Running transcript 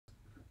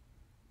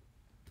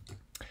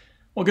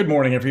Well, good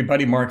morning,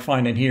 everybody. Mark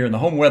Finan here in the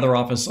home weather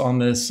office on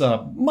this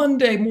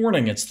Monday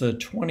morning. It's the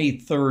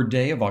 23rd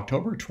day of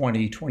October,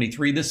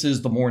 2023. This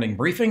is the morning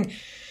briefing.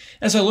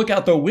 As I look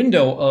out the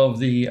window of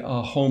the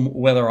home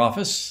weather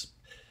office,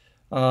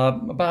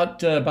 about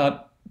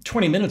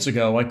 20 minutes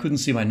ago, I couldn't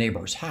see my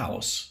neighbor's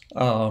house,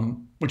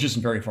 which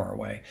isn't very far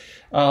away.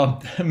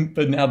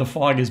 But now the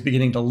fog is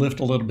beginning to lift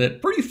a little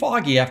bit. Pretty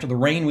foggy after the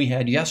rain we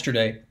had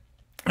yesterday.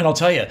 And I'll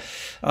tell you,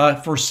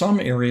 for some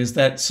areas,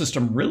 that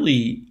system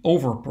really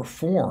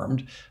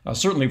overperformed,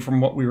 certainly from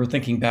what we were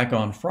thinking back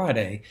on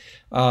Friday.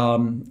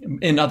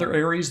 In other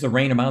areas, the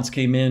rain amounts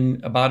came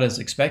in about as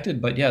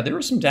expected. But yeah, there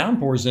were some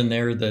downpours in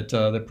there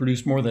that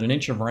produced more than an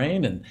inch of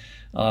rain. And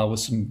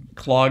with some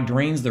clogged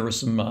drains, there was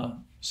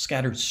some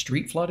scattered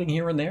street flooding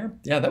here and there.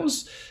 Yeah, that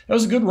was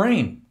a good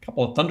rain. A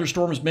couple of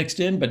thunderstorms mixed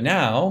in. But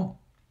now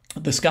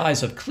the skies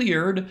have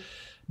cleared.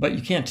 But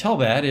you can't tell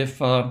that if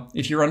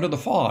you're under the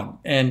fog.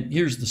 And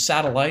here's the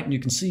satellite, and you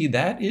can see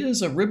that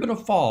is a ribbon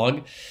of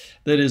fog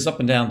that is up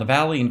and down the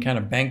valley and kind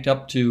of banked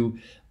up to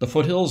the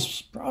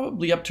foothills,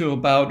 probably up to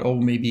about,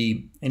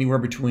 maybe anywhere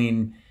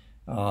between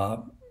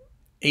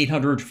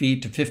 800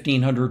 feet to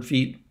 1,500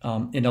 feet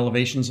in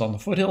elevations on the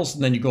foothills.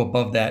 And then you go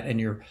above that, and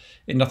you're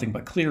in nothing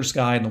but clear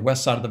sky, and the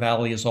west side of the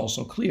valley is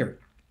also clear.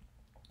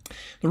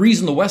 The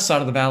reason the west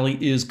side of the valley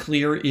is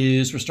clear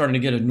is we're starting to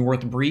get a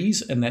north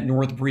breeze, and that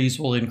north breeze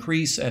will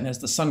increase. And as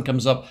the sun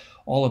comes up,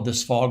 all of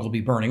this fog will be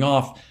burning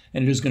off,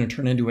 and it is going to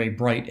turn into a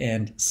bright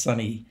and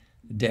sunny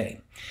day.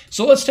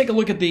 So let's take a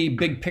look at the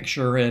big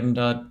picture and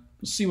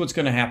see what's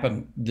going to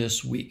happen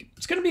this week.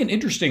 It's going to be an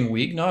interesting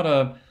week, not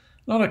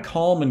a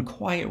calm and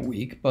quiet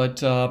week,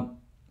 but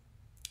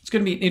it's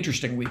going to be an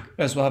interesting week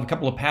as we'll have a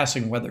couple of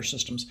passing weather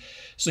systems.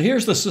 So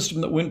here's the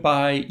system that went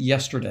by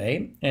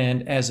yesterday.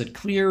 And as it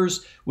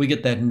clears, we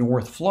get that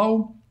north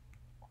flow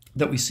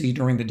that we see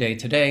during the day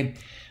today.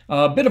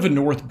 A bit of a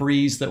north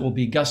breeze that will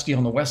be gusty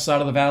on the west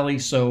side of the valley.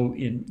 So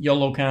in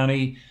Yolo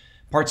County,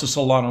 parts of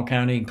Solano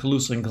County,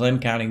 Colusa and Glenn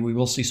County, we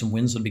will see some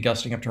winds that will be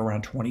gusting up to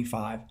around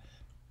 25.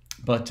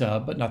 But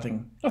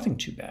nothing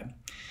too bad.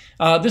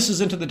 This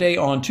is into the day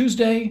on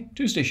Tuesday.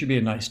 Tuesday should be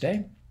a nice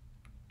day.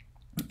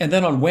 And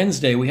then on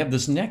Wednesday, we have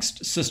this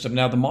next system.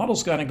 Now, the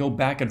model's going to go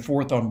back and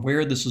forth on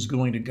where this is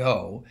going to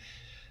go.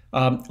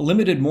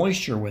 Limited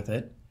moisture with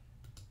it,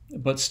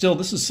 but still,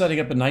 this is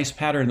setting up a nice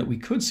pattern that we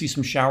could see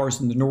some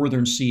showers in the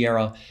northern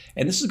Sierra.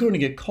 And this is going to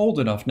get cold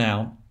enough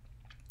now.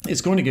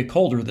 It's going to get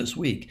colder this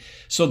week,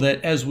 so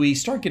that as we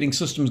start getting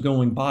systems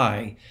going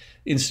by,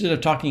 instead of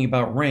talking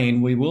about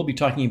rain, we will be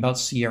talking about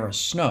Sierra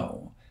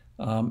snow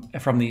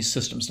from these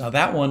systems. Now,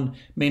 that one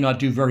may not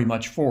do very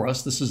much for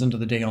us. This is into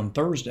the day on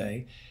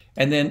Thursday.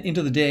 And then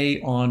into the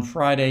day on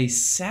Friday,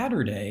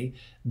 Saturday,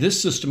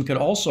 this system could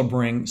also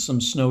bring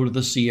some snow to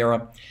the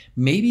Sierra,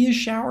 maybe a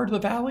shower to the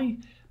valley,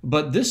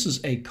 but this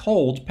is a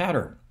cold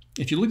pattern.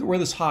 If you look at where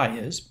this high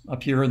is,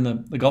 up here in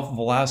the Gulf of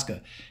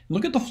Alaska,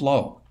 look at the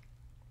flow.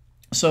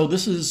 So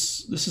this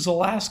is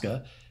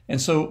Alaska, and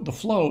so the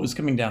flow is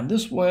coming down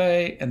this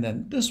way, and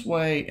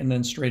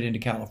then straight into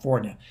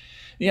California.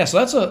 Yeah,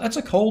 so that's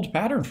a cold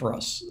pattern for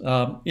us.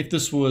 If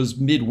this was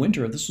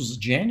midwinter, if this was a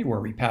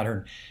January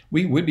pattern,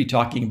 we would be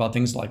talking about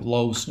things like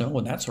low snow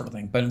and that sort of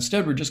thing. But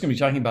instead, we're just going to be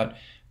talking about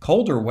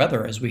colder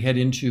weather as we head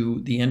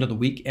into the end of the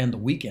week and the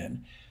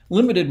weekend.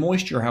 Limited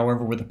moisture,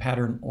 however, with a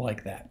pattern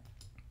like that.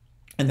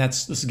 And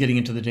this is getting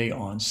into the day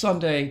on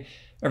Sunday.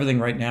 Everything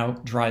right now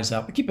dries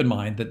out. But keep in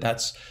mind that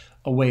that's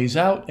a ways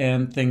out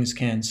and things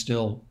can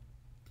still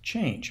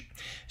change.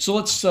 So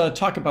let's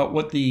talk about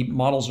what the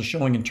models are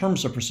showing in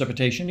terms of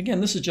precipitation.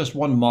 Again, this is just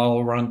one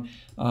model run.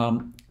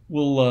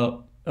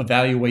 We'll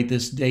evaluate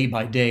this day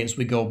by day as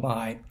we go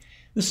by.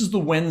 This is the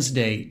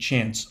Wednesday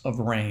chance of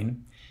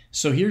rain.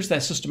 So here's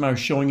that system I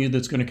was showing you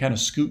that's going to kind of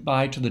scoot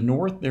by to the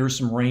north. There's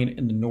some rain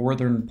in the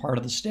northern part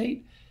of the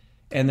state.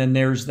 And then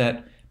there's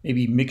that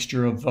maybe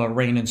mixture of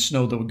rain and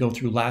snow that would go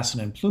through Lassen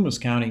and Plumas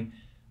County.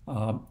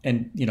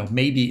 And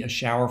maybe a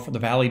shower for the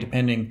valley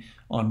depending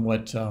on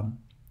what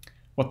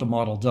the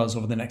model does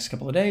over the next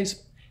couple of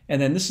days.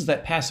 And then this is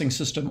that passing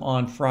system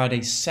on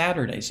Friday,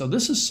 Saturday. So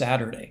this is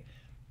Saturday.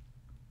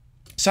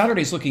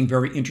 Saturday's looking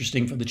very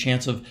interesting for the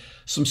chance of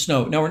some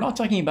snow. Now, we're not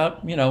talking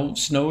about,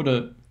 snow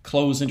to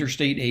close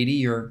Interstate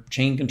 80 or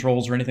chain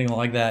controls or anything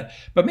like that,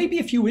 but maybe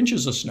a few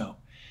inches of snow.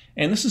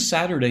 And this is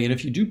Saturday, and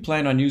if you do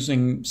plan on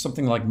using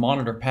something like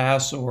Monitor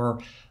Pass or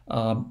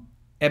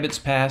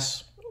Ebbets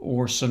Pass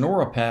or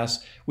Sonora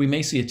Pass, we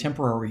may see a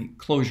temporary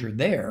closure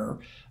there,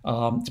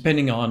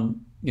 depending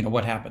on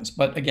what happens.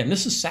 But again,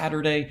 this is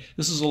Saturday.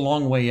 This is a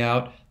long way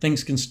out.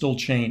 Things can still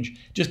change.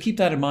 Just keep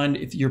that in mind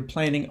if you're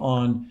planning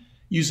on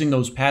using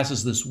those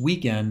passes this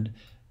weekend,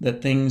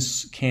 that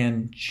things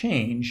can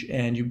change,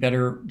 and you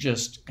better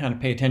just kind of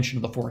pay attention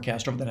to the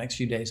forecast over the next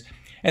few days.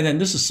 And then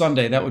this is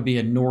Sunday. That would be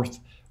a north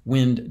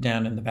wind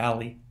down in the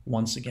valley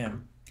once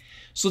again.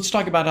 So let's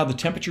talk about how the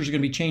temperatures are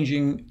going to be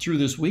changing through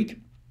this week.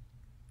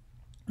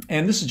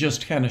 And this is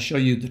just to kind of show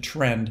you the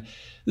trend.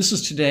 This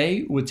is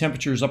today with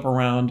temperatures up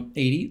around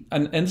 80,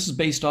 and this is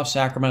based off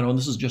Sacramento, and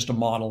this is just a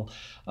model.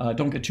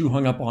 Don't get too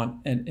hung up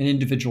on an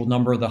individual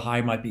number. The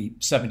high might be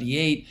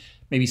 78,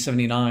 maybe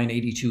 79,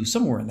 82,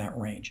 somewhere in that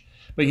range.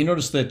 But you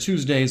notice that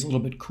Tuesday is a little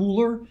bit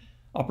cooler,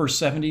 upper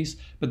 70s,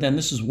 but then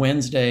this is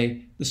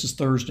Wednesday, this is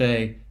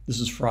Thursday, this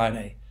is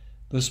Friday.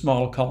 This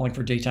model calling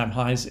for daytime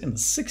highs in the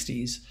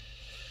 60s,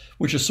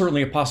 which is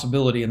certainly a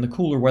possibility, and the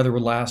cooler weather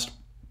would last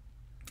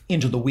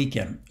into the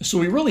weekend. So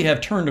we really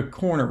have turned a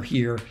corner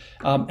here,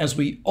 as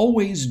we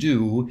always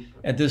do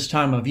at this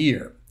time of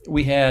year.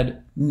 We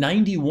had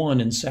 91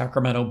 in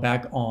Sacramento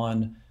back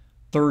on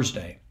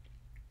Thursday.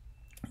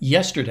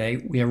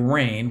 Yesterday, we have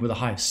rain with a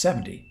high of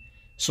 70,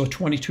 so a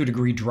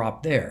 22-degree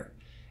drop there.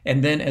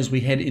 And then as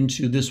we head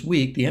into this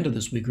week, the end of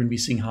this week, we're going to be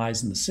seeing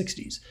highs in the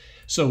 60s.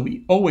 So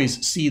we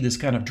always see this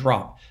kind of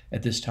drop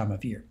at this time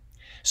of year.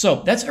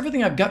 So that's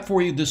everything I've got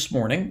for you this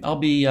morning. I'll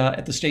be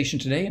at the station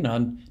today and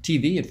on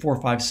TV at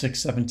 4, 5,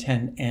 6, 7,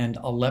 10, and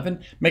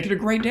 11. Make it a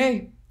great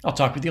day. I'll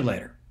talk with you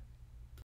later.